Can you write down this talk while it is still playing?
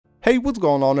Hey, what's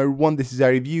going on everyone, this is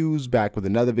iReviews back with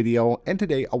another video, and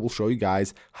today I will show you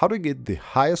guys how to get the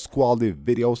highest quality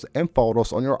videos and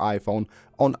photos on your iPhone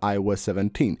on iOS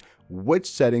 17. Which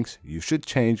settings you should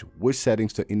change, which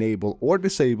settings to enable or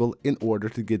disable in order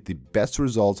to get the best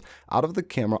results out of the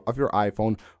camera of your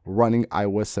iPhone running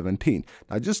iOS 17.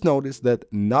 Now just notice that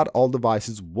not all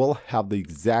devices will have the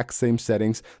exact same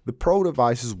settings. The Pro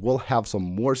devices will have some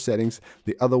more settings,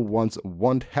 the other ones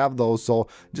won't have those, so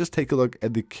just take a look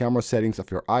at the camera settings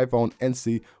of your iPhone and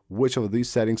see which of these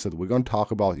settings that we're going to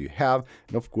talk about you have,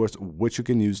 and of course which you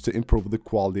can use to improve the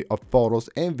quality of photos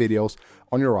and videos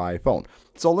on your iPhone.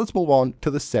 So let's move on to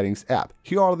the settings app.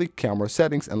 Here are the camera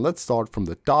settings, and let's start from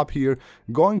the top here.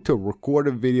 Going to record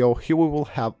a video, here we will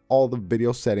have all the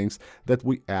video settings that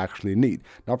we actually need.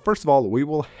 Now first of all, we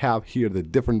will have here the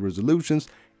different resolutions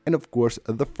and of course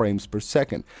the frames per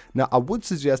second. Now I would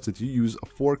suggest that you use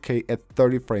 4K at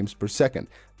 30 frames per second.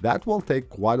 That will take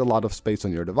quite a lot of space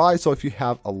on your device, so if you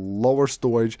have a lower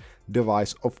storage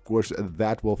device, of course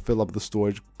that will fill up the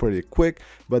storage pretty quick,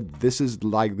 but this is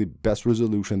like the best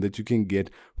resolution that you can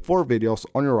get for videos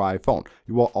on your iPhone.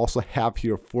 You will also have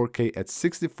here 4K at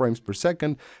 60 frames per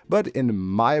second, but in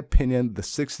my opinion the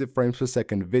 60 frames per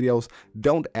second videos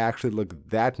don't actually look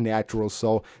that natural,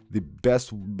 so the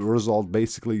best result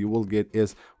basically you will get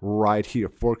is right here,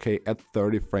 4K at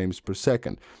 30 frames per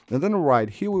second. And then right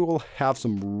here we will have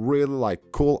some really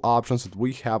cool options that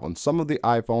we have on some of the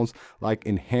iPhones, like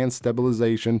enhanced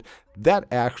stabilization. That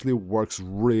actually works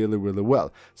really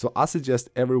well, so I suggest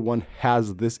everyone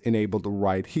has this enabled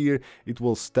right here. It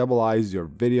will stabilize your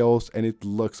videos and it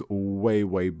looks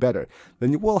way better.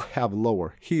 Then you will have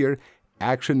lower here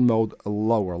action mode,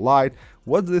 lower light.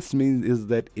 What this means is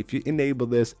that if you enable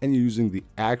this and you're using the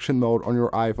action mode on your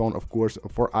iPhone, of course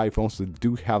for iPhones that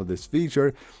do have this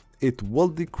feature, it will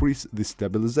decrease the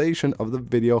stabilization of the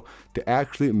video to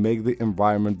actually make the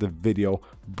environment, the video,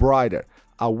 brighter.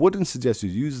 I wouldn't suggest you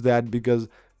use that because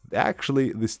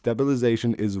actually the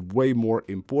stabilization is way more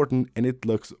important and it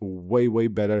looks way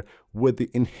better with the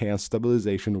enhanced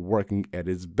stabilization working at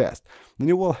its best. Then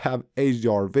you will have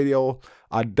HDR video.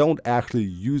 I don't actually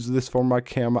use this for my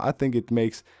camera. I think it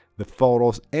makes the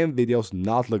photos and videos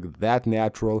not look that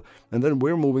natural. And then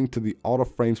we're moving to the auto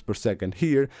frames per second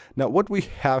here. Now what we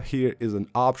have here is an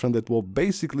option that will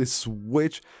basically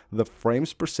switch the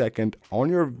frames per second on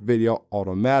your video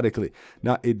automatically.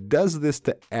 Now it does this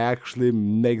to actually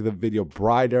make the video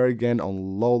brighter again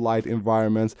on low light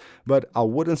environments, but I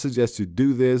wouldn't suggest you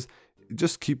do this.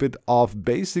 Just keep it off.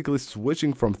 Basically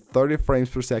switching from 30 frames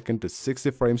per second to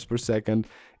 60 frames per second,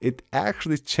 it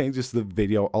actually changes the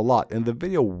video a lot, and the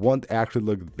video won't actually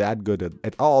look that good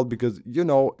at all, because you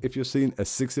know, if you've seen a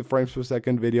 60 frames per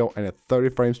second video and a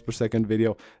 30 frames per second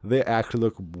video, they actually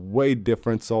look way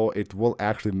different, so it will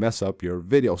actually mess up your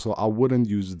video. So I wouldn't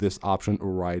use this option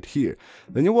right here.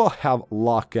 Then you will have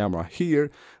lock camera here.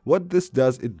 What this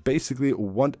does, it basically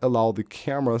won't allow the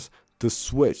cameras to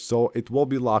switch, so it will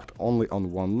be locked only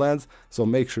on one lens, so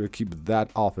make sure to keep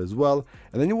that off as well.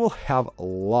 And then you will have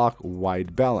lock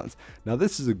white balance. Now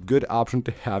this is a good option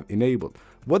to have enabled.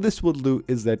 What this will do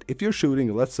is that if you're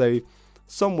shooting, let's say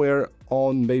somewhere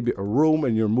on maybe a room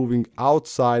and you're moving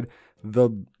outside,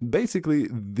 basically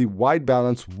the white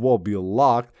balance will be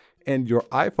locked and your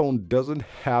iPhone doesn't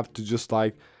have to just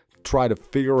try to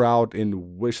figure out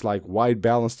in which white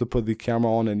balance to put the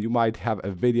camera on, and you might have a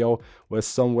video where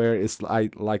somewhere it's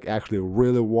like actually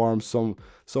really warm,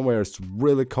 somewhere it's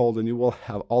really cold, and you will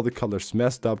have all the colors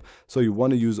messed up. So you want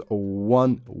to use a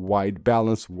one white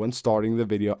balance when starting the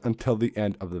video until the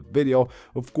end of the video.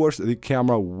 Of course the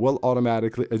camera will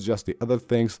automatically adjust the other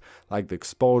things like the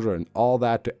exposure and all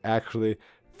that to actually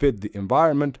fit the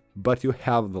environment, but you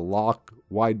have the lock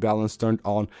white balance turned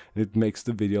on and it makes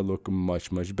the video look much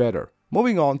better.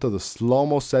 Moving on to the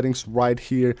slow-mo settings right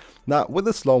here. Now with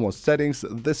the slow-mo settings,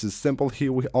 this is simple.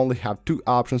 Here we only have two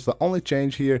options. The only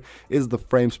change here is the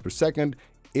frames per second.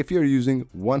 If you're using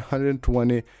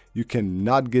 120, you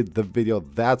cannot get the video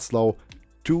that slow.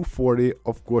 240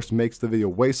 of course makes the video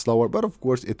way slower, but of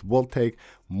course it will take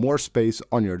more space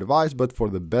on your device. But for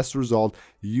the best result,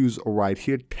 use right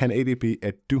here 1080p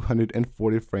at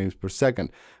 240 frames per second.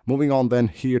 Moving on then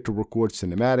here to record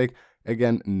cinematic.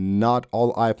 Again, not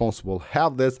all iPhones will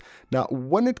have this. Now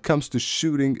when it comes to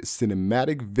shooting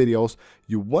cinematic videos,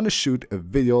 you want to shoot a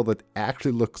video that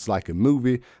actually looks like a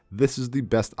movie. This is the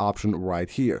best option right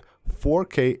here,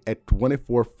 4K at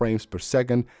 24 frames per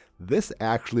second. This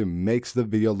actually makes the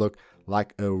video look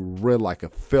like a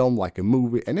film, like a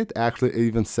movie, and it actually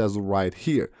even says right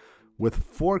here,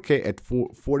 with 4K at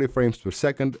 40 frames per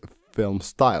second, film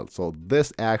style. So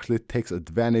this actually takes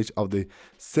advantage of the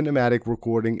cinematic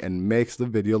recording and makes the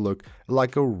video look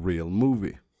like a real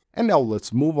movie. And now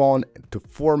let's move on to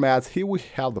formats. Here we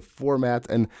have the formats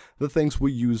and the things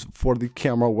we use for the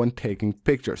camera when taking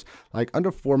pictures. Like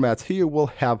under formats here, we'll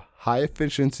have high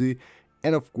efficiency,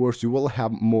 and of course you will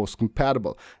have most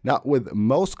compatible. Now with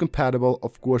most compatible,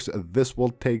 of course this will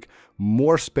take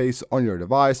more space on your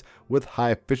device. With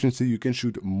high efficiency you can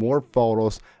shoot more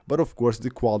photos, but of course the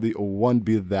quality won't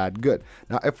be that good.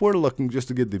 Now if we're looking just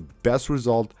to get the best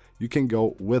result, you can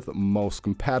go with most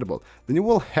compatible. Then you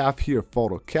will have here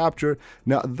photo capture.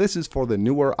 Now this is for the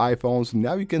newer iPhones.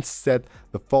 Now you can set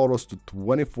the photos to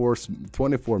 24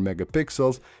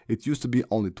 megapixels. It used to be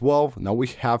only 12. Now we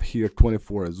have here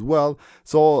 24 as well.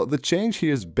 So the change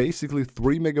here is basically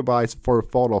 3 megabytes for a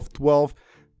photo of 12,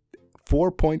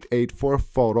 4.8 for a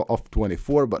photo of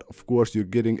 24, but of course you're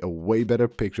getting a way better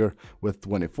picture with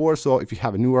 24. So if you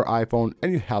have a newer iPhone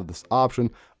and you have this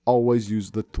option, always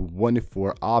use the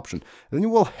 24 option. Then you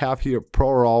will have here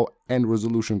ProRAW and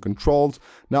resolution controls.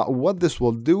 Now what this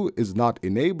will do is not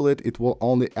enable it, it will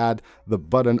only add the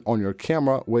button on your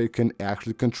camera where you can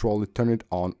actually control it, turn it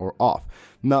on or off.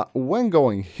 Now when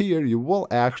going here, you will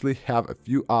actually have a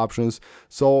few options.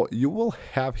 So you will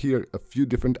have here a few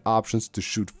different options to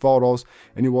shoot photos,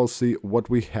 and you will see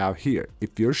what we have here.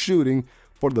 If you're shooting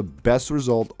for the best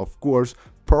result, of course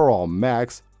ProRAW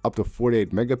Max up to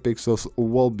 48 megapixels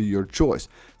will be your choice,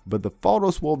 but the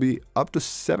photos will be up to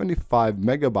 75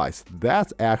 megabytes.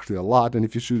 That's actually a lot, and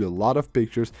if you shoot a lot of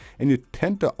pictures and you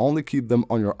tend to only keep them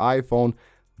on your iPhone,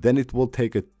 then it will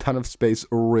take a ton of space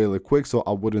really quick, so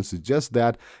I wouldn't suggest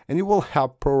that. And you will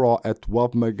have ProRAW at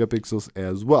 12 megapixels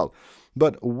as well.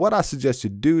 But what I suggest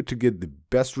you do to get the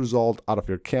best result out of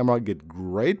your camera, get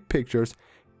great pictures,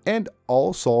 and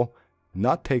also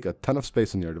not take a ton of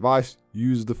space on your device,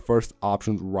 use the first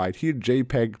option right here,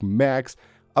 JPEG Max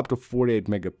up to 48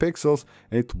 megapixels,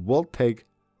 and it will take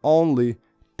only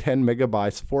 10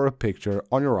 megabytes for a picture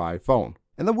on your iPhone.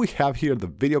 And then we have here the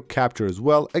video capture as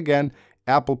well. Again,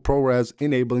 Apple ProRes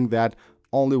enabling that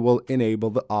only will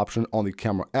enable the option on the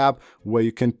camera app where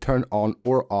you can turn on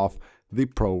or off the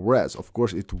ProRes. Of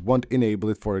course, it won't enable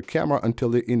it for a camera until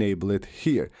they enable it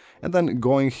here. And then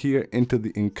going here into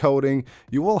the encoding,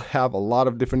 you will have a lot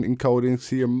of different encodings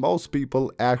here. Most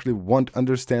people actually won't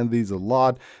understand these a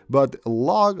lot, but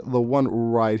log, the one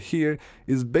right here,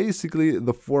 is basically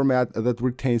the format that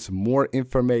retains more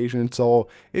information. So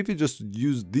if you just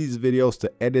use these videos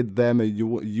to edit them, and you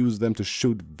will use them to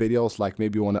shoot videos, like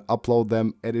maybe you want to upload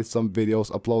them, edit some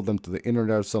videos, upload them to the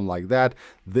internet or something like that,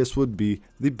 this would be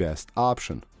the best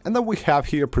option. And then we have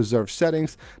here preserve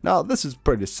settings. Now this is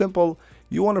pretty simple.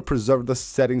 You want to preserve the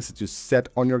settings that you set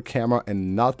on your camera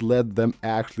and not let them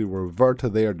actually revert to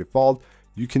their default.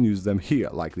 You can use them here,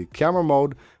 like the camera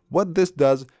mode. What this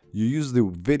does, you use the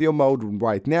video mode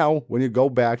right now. When you go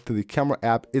back to the camera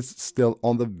app, it's still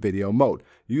on the video mode.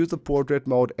 You use the portrait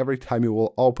mode. Every time you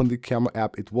will open the camera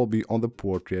app, it will be on the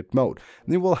portrait mode.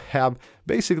 And you will have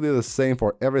basically the same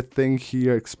for everything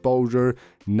here, exposure,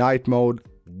 night mode.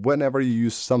 Whenever you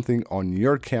use something on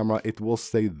your camera, it will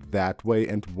stay that way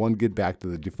and won't get back to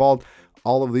the default.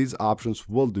 All of these options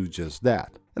will do just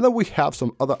that. And then we have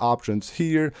some other options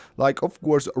here, like of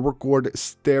course record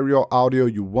stereo audio.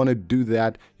 You want to do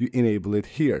that, you enable it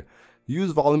here.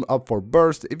 Use volume up for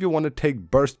burst. If you want to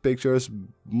take burst pictures,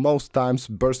 most times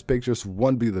burst pictures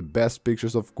won't be the best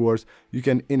pictures, of course. You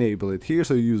can enable it here,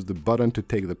 so you use the button to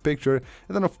take the picture.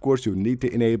 And then of course you need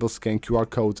to enable scan QR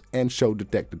codes and show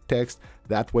detected text.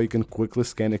 That way you can quickly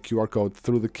scan a QR code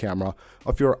through the camera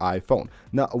of your iPhone.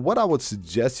 Now what I would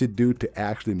suggest you do to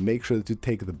actually make sure that you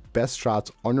take the best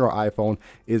shots on your iPhone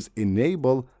is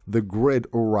enable the grid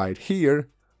right here,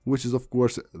 which is of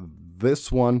course this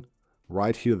one.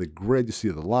 Right here, the grid, you see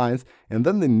the lines, and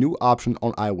then the new option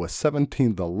on iOS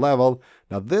 17, the level.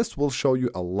 Now this will show you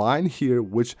a line here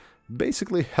which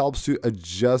basically helps you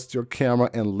adjust your camera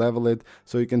and level it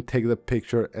so you can take the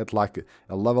picture at like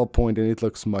a level point and it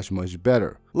looks much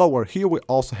better. Lower here we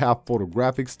also have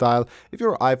photographic style. If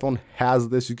your iPhone has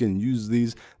this, you can use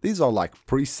these. These are like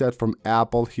preset from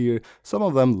Apple here. Some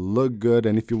of them look good,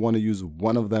 and if you want to use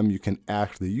one of them, you can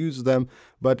actually use them,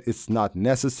 but it's not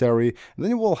necessary. And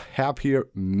then you will have here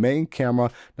main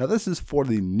camera. Now this is for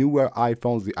the newer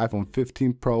iPhones, the iPhone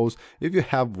 15 Pros. If you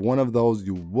have one of those,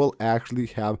 you will actually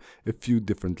have a few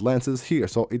different lenses here.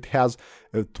 So it has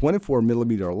a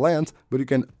 24mm lens, but you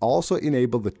can also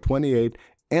enable the 28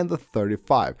 and the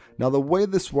 35. Now the way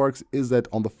this works is that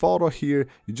on the photo here,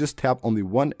 you just tap on the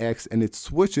 1x and it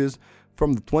switches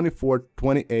from the 24,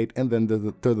 28, and then to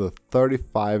the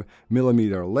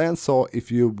 35mm lens. So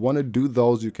if you want to do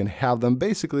those, you can have them.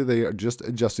 Basically, they are just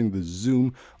adjusting the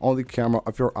zoom on the camera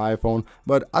of your iPhone,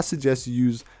 but I suggest you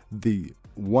use the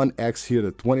 1x here,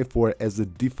 the 24, as the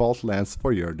default lens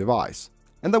for your device.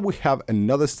 And then we have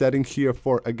another setting here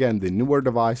for, again, the newer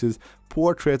devices,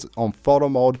 portraits on photo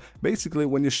mode. Basically,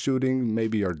 when you're shooting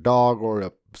maybe your dog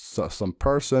or some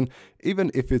person,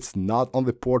 even if it's not on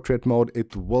the portrait mode,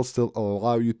 it will still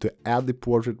allow you to add the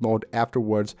portrait mode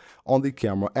afterwards on the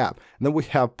camera app. And then we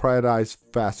have prioritize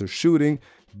faster shooting.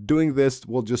 Doing this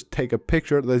will just take a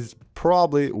picture that is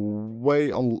probably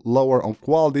way lower on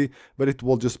quality, but it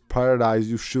will just prioritize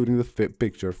you shooting the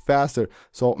picture faster.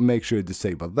 So make sure you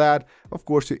disable that. Of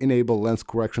course, you enable lens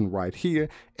correction right here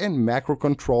and macro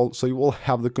control, so you will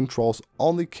have the controls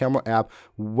on the camera app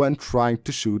when trying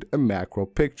to shoot a macro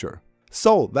picture.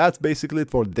 So that's basically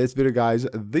it for this video, guys.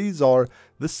 These are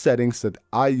the settings that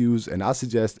I use and I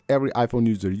suggest every iPhone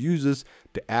user uses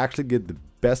to actually get the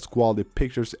best quality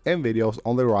pictures and videos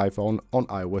on their iPhone on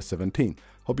iOS 17.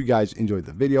 Hope you guys enjoyed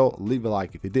the video. Leave a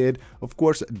like if you did. Of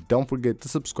course, don't forget to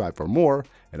subscribe for more,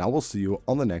 and I will see you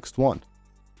on the next one.